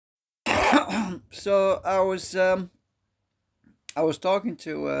So I was talking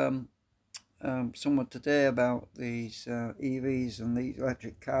to someone today about these EVs and these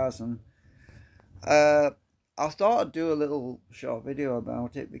electric cars, and uh, I thought I'd do a little short video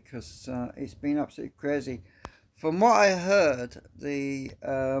about it because it's been absolutely crazy. From what I heard, the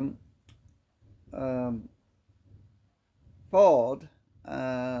um, Ford,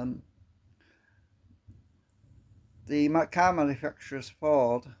 um, the car manufacturers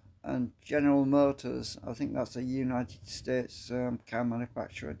Ford and General Motors, I think that's a United States car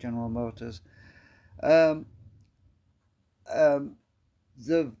manufacturer, General Motors. Um, um,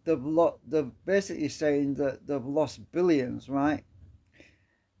 they've basically saying that they've lost billions, right?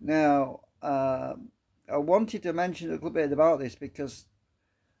 Now, I wanted to mention a little bit about this because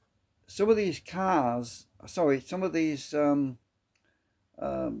some of these cars, sorry, some of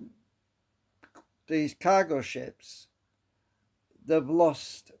um, these cargo ships, they've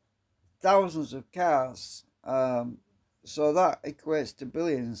lost thousands of cars. So that equates to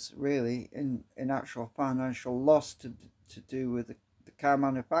billions, really, in actual financial loss to do with the car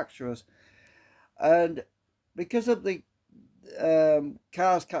manufacturers. And because of the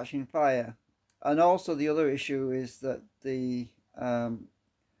cars catching fire, and also the other issue is that the uh,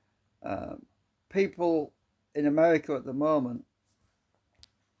 people in America at the moment,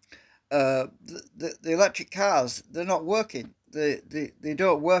 the electric cars, they're not working. They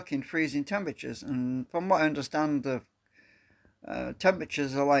don't work in freezing temperatures, and from what I understand, the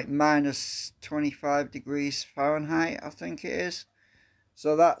temperatures are like minus 25 degrees Fahrenheit, I think it is.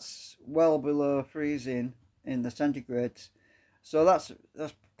 So that's well below freezing in the centigrades. So that's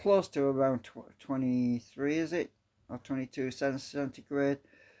close to around 23, is it? Or 22 centigrade.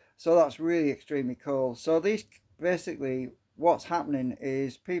 So that's really extremely cold. So these basically what's happening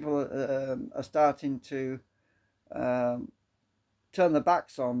is people are starting to um, turn their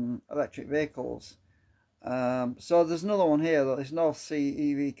backs on electric vehicles. So there's another one here, this North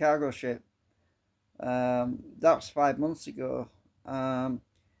Sea EV cargo ship. That's 5 months ago, and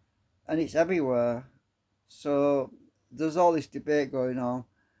it's everywhere. So there's all this debate going on.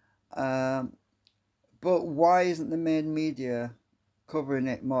 But why isn't the main media covering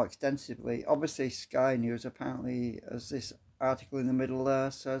it more extensively? Obviously, Sky News apparently, as this article in the middle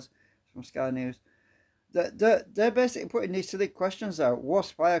there says from Sky News, they're basically putting these silly questions out.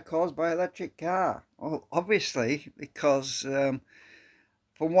 Was fire caused by electric car? Well, obviously, because from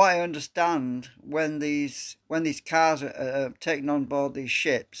what I understand, when these cars are taken on board these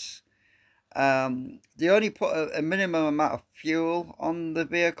ships, they only put a minimum amount of fuel on the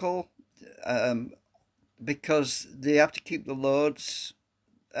vehicle um, because they have to keep the loads,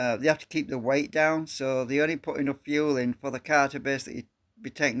 they have to keep the weight down. So they only put enough fuel in for the car to basically be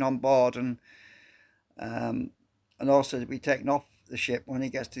taken on board um, and also to be taken off the ship when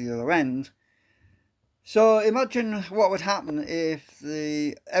it gets to the other end. So imagine what would happen if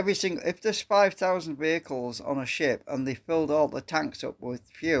if there's 5,000 vehicles on a ship and they filled all the tanks up with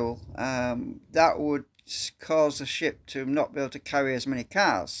fuel, that would cause the ship to not be able to carry as many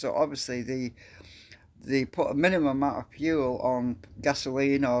cars. So obviously they put a minimum amount of fuel on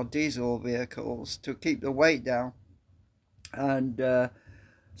gasoline or diesel vehicles to keep the weight down, and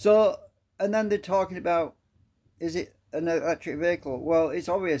so and then they're talking about, is it an electric vehicle? Well, it's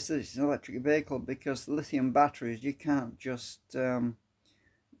obvious that it's an electric vehicle because lithium batteries, you can't change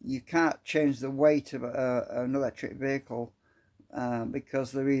the weight of an electric vehicle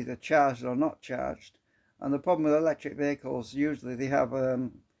because they're either charged or not charged. And the problem with electric vehicles, usually they have a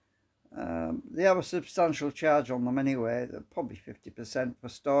substantial charge on them anyway, probably 50% for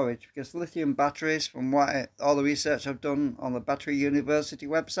storage, because lithium batteries, from all the research I've done on the Battery University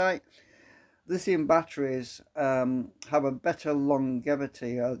website, lithium batteries have a better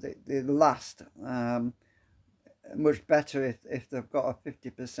longevity, or they last much better if they've got a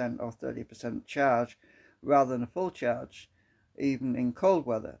 50% or 30% charge rather than a full charge, even in cold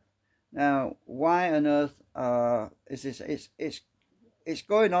weather. Now, why on earth is this? It's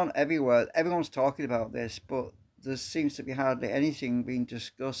going on everywhere. Everyone's talking about this, but there seems to be hardly anything being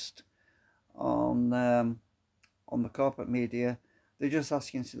discussed on the corporate media. They're just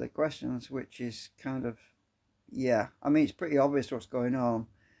asking silly questions, which is kind of, yeah. I mean, it's pretty obvious what's going on.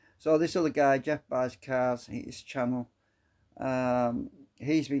 So this other guy, Jeff Buys Cars, his channel,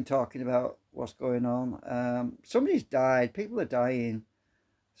 he's been talking about what's going on. Somebody's died. People are dying.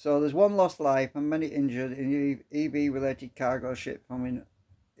 So there's one lost life and many injured in EV-related cargo ship. I mean,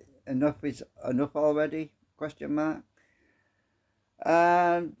 enough is enough already? Question mark.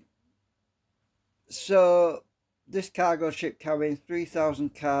 And so this cargo ship carrying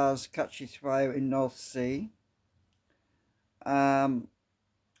 3,000 cars catches fire in North Sea.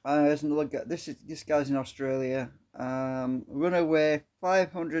 There's another guy. This guy's in Australia. Runaway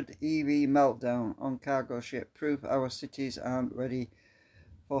 500 EV meltdown on cargo ship. Proof our cities aren't ready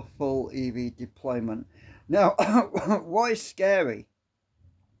for full EV deployment. Now, what is scary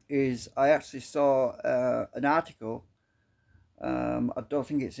is I actually saw an article. I don't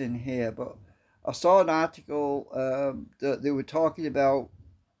think it's in here, but I saw an article that they were talking about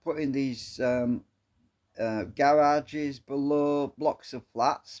putting these garages below blocks of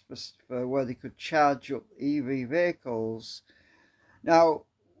flats for where they could charge up EV vehicles. Now,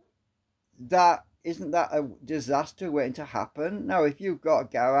 that isn't that a disaster waiting to happen? Now, if you've got a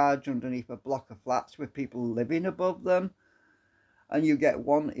garage underneath a block of flats with people living above them, and you get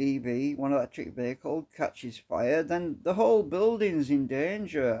one EV, one electric vehicle, catches fire, then the whole building's in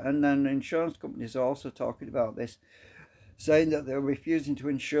danger. And then insurance companies are also talking about this, saying that they're refusing to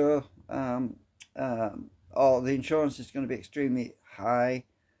insure, or the insurance is going to be extremely high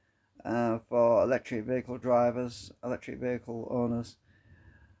for electric vehicle drivers, electric vehicle owners.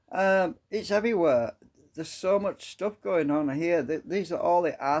 It's everywhere. There's so much stuff going on here. These are all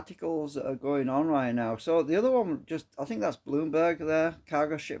the articles that are going on right now. So the other one, I think that's Bloomberg there.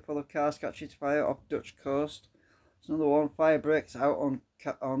 Cargo ship full of cars catches fire off Dutch coast. There's another one. Fire breaks out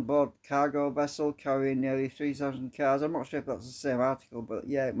on board cargo vessel carrying nearly 3,000 cars. I'm not sure if that's the same article, but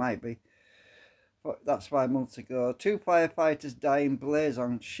yeah, it might be. But that's 5 months ago. 2 firefighters die in blaze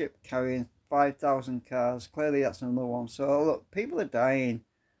on ship carrying 5,000 cars. Clearly that's another one. So look, people are dying.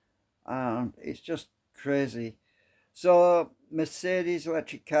 And it's just crazy. So Mercedes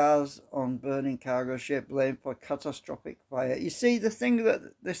electric cars on burning cargo ship blamed for catastrophic fire. You see, the thing that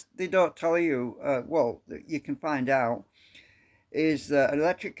they don't tell you, well, that you can find out, is that an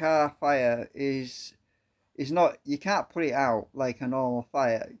electric car fire is not, you can't put it out like a normal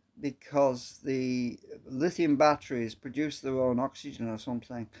fire, because the lithium batteries produce their own oxygen or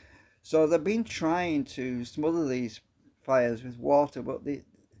something. So they've been trying to smother these fires with water, but the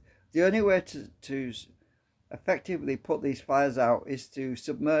only way to effectively put these fires out is to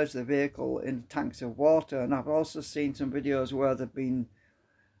submerge the vehicle in tanks of water. And I've also seen some videos where they've been,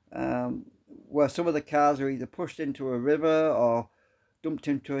 where some of the cars are either pushed into a river or dumped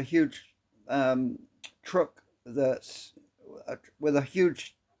into a huge truck that's with a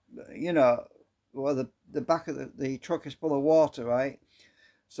huge, you know, where the back of the truck is full of water, right?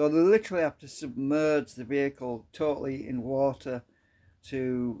 So they literally have to submerge the vehicle totally in water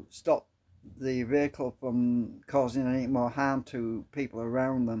to stop the vehicle from causing any more harm to people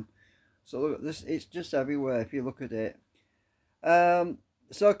around them. So look at this, it's just everywhere if you look at it.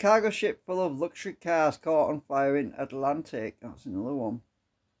 So a cargo ship full of luxury cars caught on fire in Atlantic. That's another one.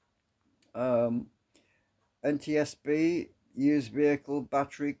 NTSB used vehicle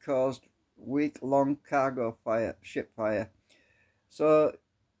battery caused week-long cargo ship fire. So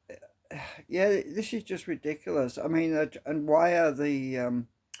yeah, this is just ridiculous. I mean, and why are they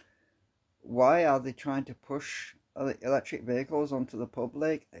trying to push electric vehicles onto the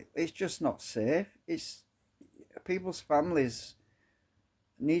public? It's just not safe. It's people's families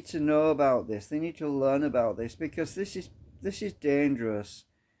need to know about this. They need to learn about this, because this is dangerous.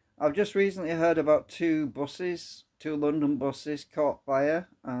 I've just recently heard about two London buses caught fire.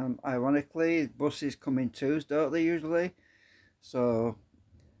 Ironically, buses come in twos, don't they, usually? So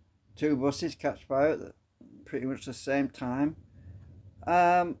 2 buses catch fire at pretty much the same time.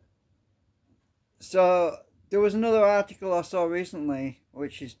 So there was another article I saw recently,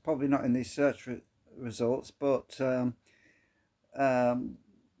 which is probably not in these search results, but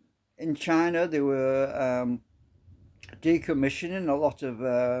in China they were decommissioning a lot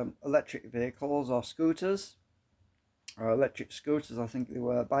of electric vehicles or scooters, or electric scooters, I think they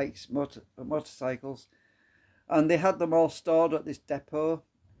were, bikes, motorcycles, and they had them all stored at this depot,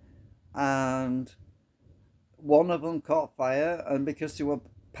 and one of them caught fire, and because they were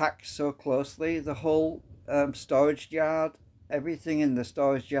packed so closely, the whole storage yard, everything in the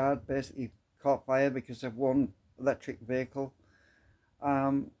storage yard basically caught fire because of one electric vehicle.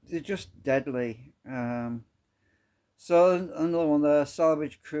 They're just deadly. So another one there,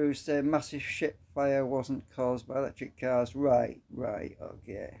 salvage crews say massive ship fire wasn't caused by electric cars. Right,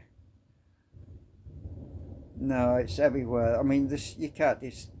 okay. No, it's everywhere. I mean, this, you can't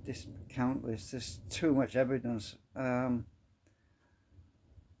discount this. There's too much evidence.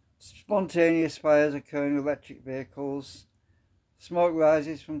 Spontaneous fires occurring with electric vehicles. Smoke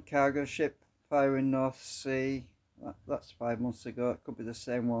rises from cargo ship fire in North Sea. That's 5 months ago. It could be the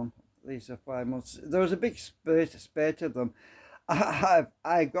same one. These are 5 months. There was a big spate of them.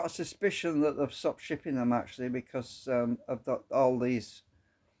 I got a suspicion that they've stopped shipping them, actually, because of all these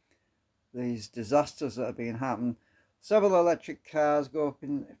disasters that have been happening. Several electric cars go up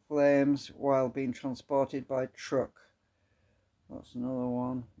in flames while being transported by truck. That's another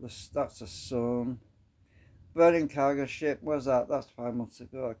one. That's a Sun. Burning cargo ship. Where's that? That's 5 months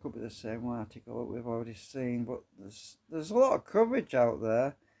ago. It could be the same article that we've already seen, but there's a lot of coverage out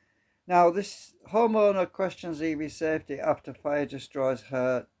there. Now, this homeowner questions EV safety after fire destroys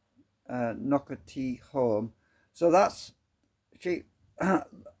her Nocatee home. So that's she.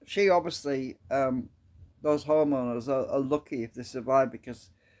 She obviously, those homeowners are lucky if they survive, because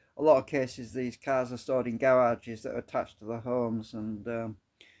a lot of cases these cars are stored in garages that are attached to the homes. And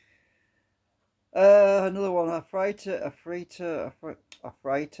another one, a freighter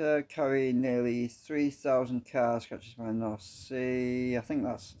carrying nearly 3,000 cars catches my North Sea. I think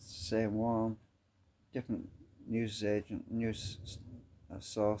that's the same one, different news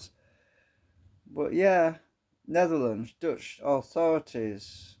source. But yeah, Netherlands, Dutch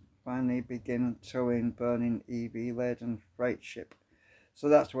authorities finally begin towing burning EV laden freight ship. So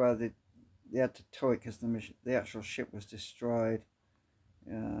that's where they had to tow it, because the actual ship was destroyed.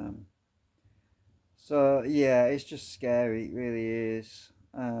 So yeah, it's just scary, it really is.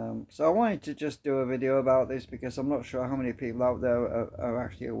 So I wanted to just do a video about this, because I'm not sure how many people out there are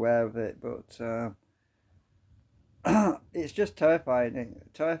actually aware of it, but it's just terrifying.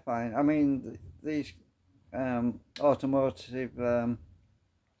 I mean, these automotive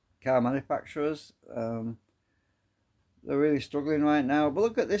car manufacturers, they're really struggling right now. But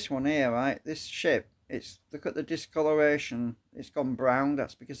look at this one here, right? This ship, look at the discoloration. It's gone brown.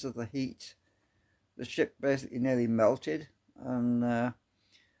 That's because of the heat. The ship basically nearly melted, and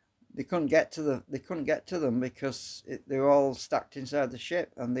they couldn't get to them because they were all stacked inside the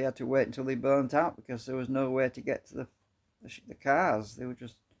ship, and they had to wait until they burnt out, because there was no way to get to the cars. They were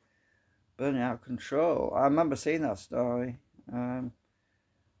just burning out of control. I remember seeing that story.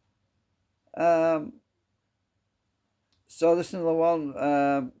 So this is another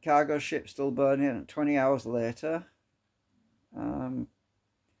one, cargo ship still burning 20 hours later.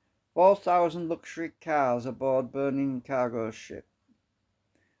 4,000 luxury cars aboard burning cargo ship.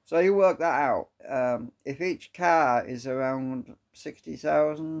 So you work that out. If each car is around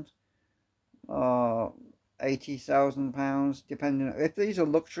 60,000 or 80,000 pounds, depending on, if these are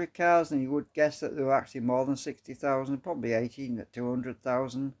luxury cars, then you would guess that they're actually more than 60,000, probably 18 to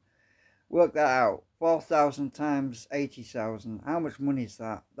 200,000. Work that out. 4,000 times 80,000. How much money is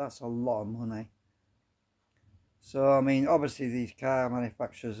that? That's a lot of money. So, I mean, obviously these car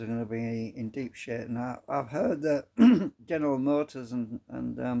manufacturers are going to be in deep shit. And I've heard that General Motors and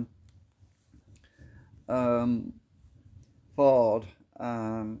Ford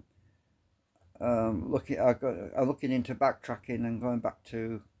are looking into backtracking and going back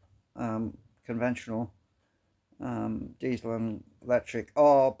to conventional diesel and electric,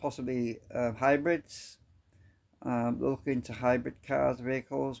 or possibly hybrids. They're looking into hybrid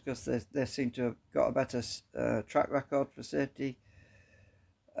vehicles, because they seem to have got a better track record for safety.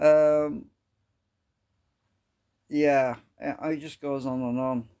 Yeah, it just goes on and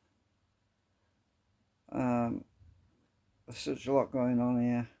on. There's such a lot going on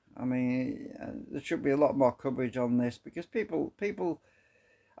here. I mean, there should be a lot more coverage on this, because people.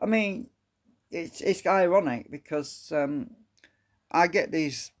 I mean, it's ironic, because I get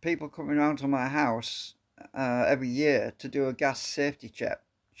these people coming around to my house every year to do a gas safety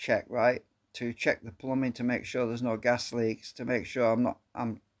check, right? To check the plumbing, to make sure there's no gas leaks, to make sure I'm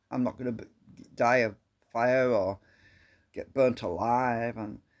not going to die of fire or get burnt alive,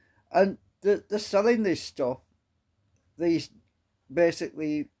 and they're selling this stuff, these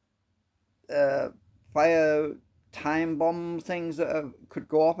basically fire time bomb things that could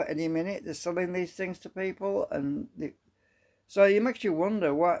go off at any minute. They're selling these things to people, and so it makes you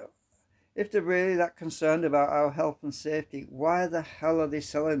wonder, what if they're really that concerned about our health and safety, why the hell are they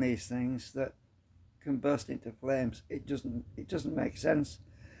selling these things that can burst into flames? It doesn't make sense.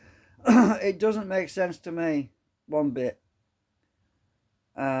 It doesn't make sense to me one bit.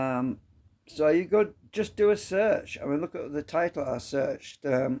 So you go just do a search. I mean, look at the title I searched.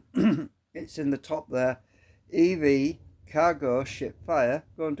 It's in the top there. EV cargo ship fire.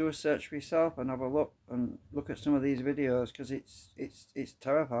 Go and do a search for yourself and have a look at some of these videos, because it's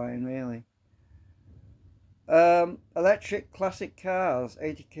terrifying, really. Electric classic cars,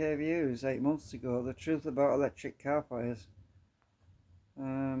 80k views 8 months ago. The truth about electric car fires.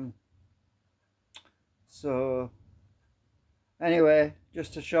 So anyway,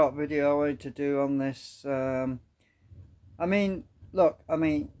 just a short video I wanted to do on this. I mean, look, I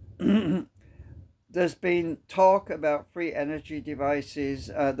mean, there's been talk about free energy devices.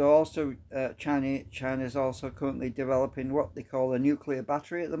 They're also China's also currently developing what they call a nuclear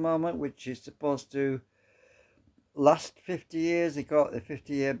battery at the moment, which is supposed to last 50 years. They call it the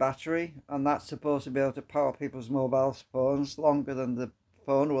 50-year battery, and that's supposed to be able to power people's mobile phones longer than the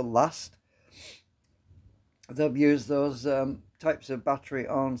phone will last. They've used those types of battery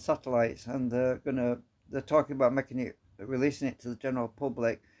on satellites, and they're talking about releasing it to the general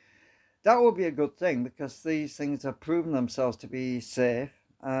public. That would be a good thing, because these things have proven themselves to be safe.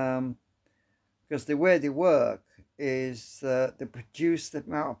 Because the way they work is they produce the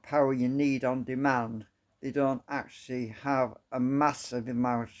amount of power you need on demand. They don't actually have a massive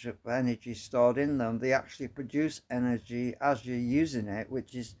amount of energy stored in them. They actually produce energy as you're using it,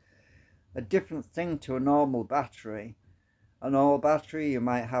 which is a different thing to a normal battery. A normal battery, you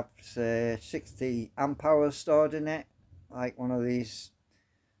might have, say, 60 amp hours stored in it, like one of these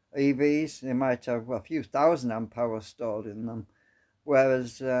EVs. They might have a few thousand amp hours stored in them.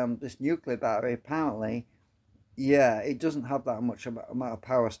 Whereas this nuclear battery, apparently, yeah, it doesn't have that much amount of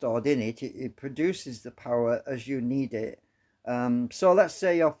power stored in it. It produces the power as you need it. So let's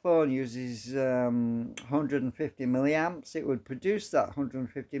say your phone uses 150 milliamps. It would produce that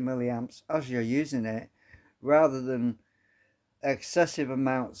 150 milliamps as you're using it, rather than excessive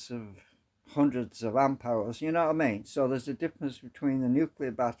amounts of hundreds of amp hours. You know what I mean? So there's a difference between the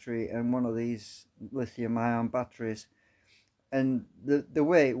nuclear battery and one of these lithium-ion batteries. And the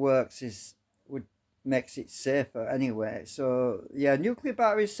way it works makes it safer anyway. So yeah, nuclear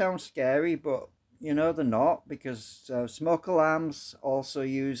batteries sound scary, but you know they're not, because smoke alarms also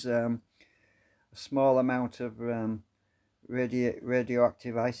use a small amount of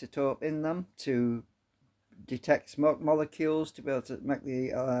radioactive isotope in them to detect smoke molecules, to be able to make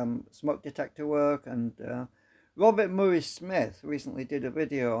the smoke detector work. And Robert Murray Smith recently did a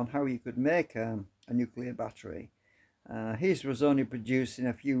video on how you could make a nuclear battery. His was only producing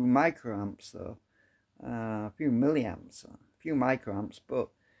a few microamps, though, a few milliamps, a few microamps. But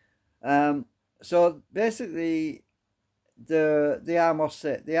so basically, they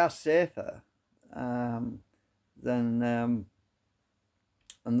are safer than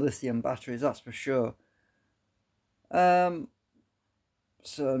lithium batteries, that's for sure. So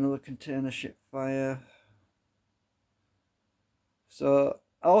another container ship fire. So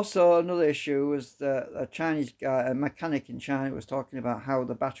also another issue was that a Chinese guy, a mechanic in China, was talking about how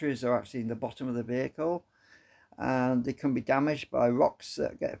the batteries are actually in the bottom of the vehicle, and they can be damaged by rocks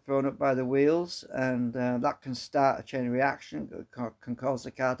that get thrown up by the wheels, and that can start a chain reaction that can cause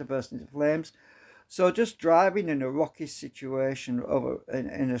the car to burst into flames. So just driving in a rocky situation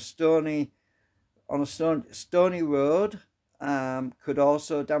in a stony road could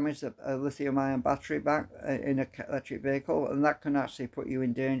also damage a lithium-ion battery back in an electric vehicle, and that can actually put you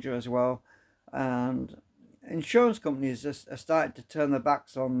in danger as well. And insurance companies are starting to turn their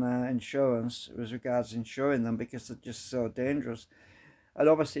backs on insurance as regards insuring them, because they're just so dangerous. And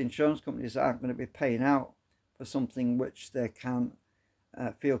obviously insurance companies aren't going to be paying out for something which they can't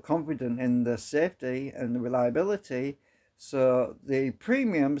feel confident in the safety and the reliability. So the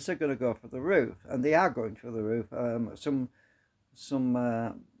premiums are going to go for the roof, and they are going for the roof. Some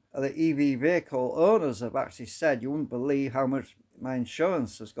other EV vehicle owners have actually said, you wouldn't believe how much my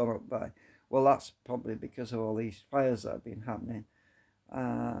insurance has gone up by. Well, that's probably because of all these fires that have been happening.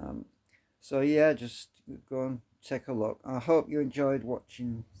 So yeah, just go and take a look. I hope you enjoyed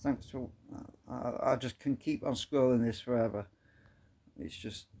watching. Thanks for I just can keep on scrolling this forever. It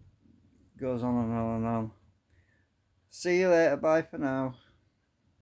just goes on and on and on. See you later. Bye for now.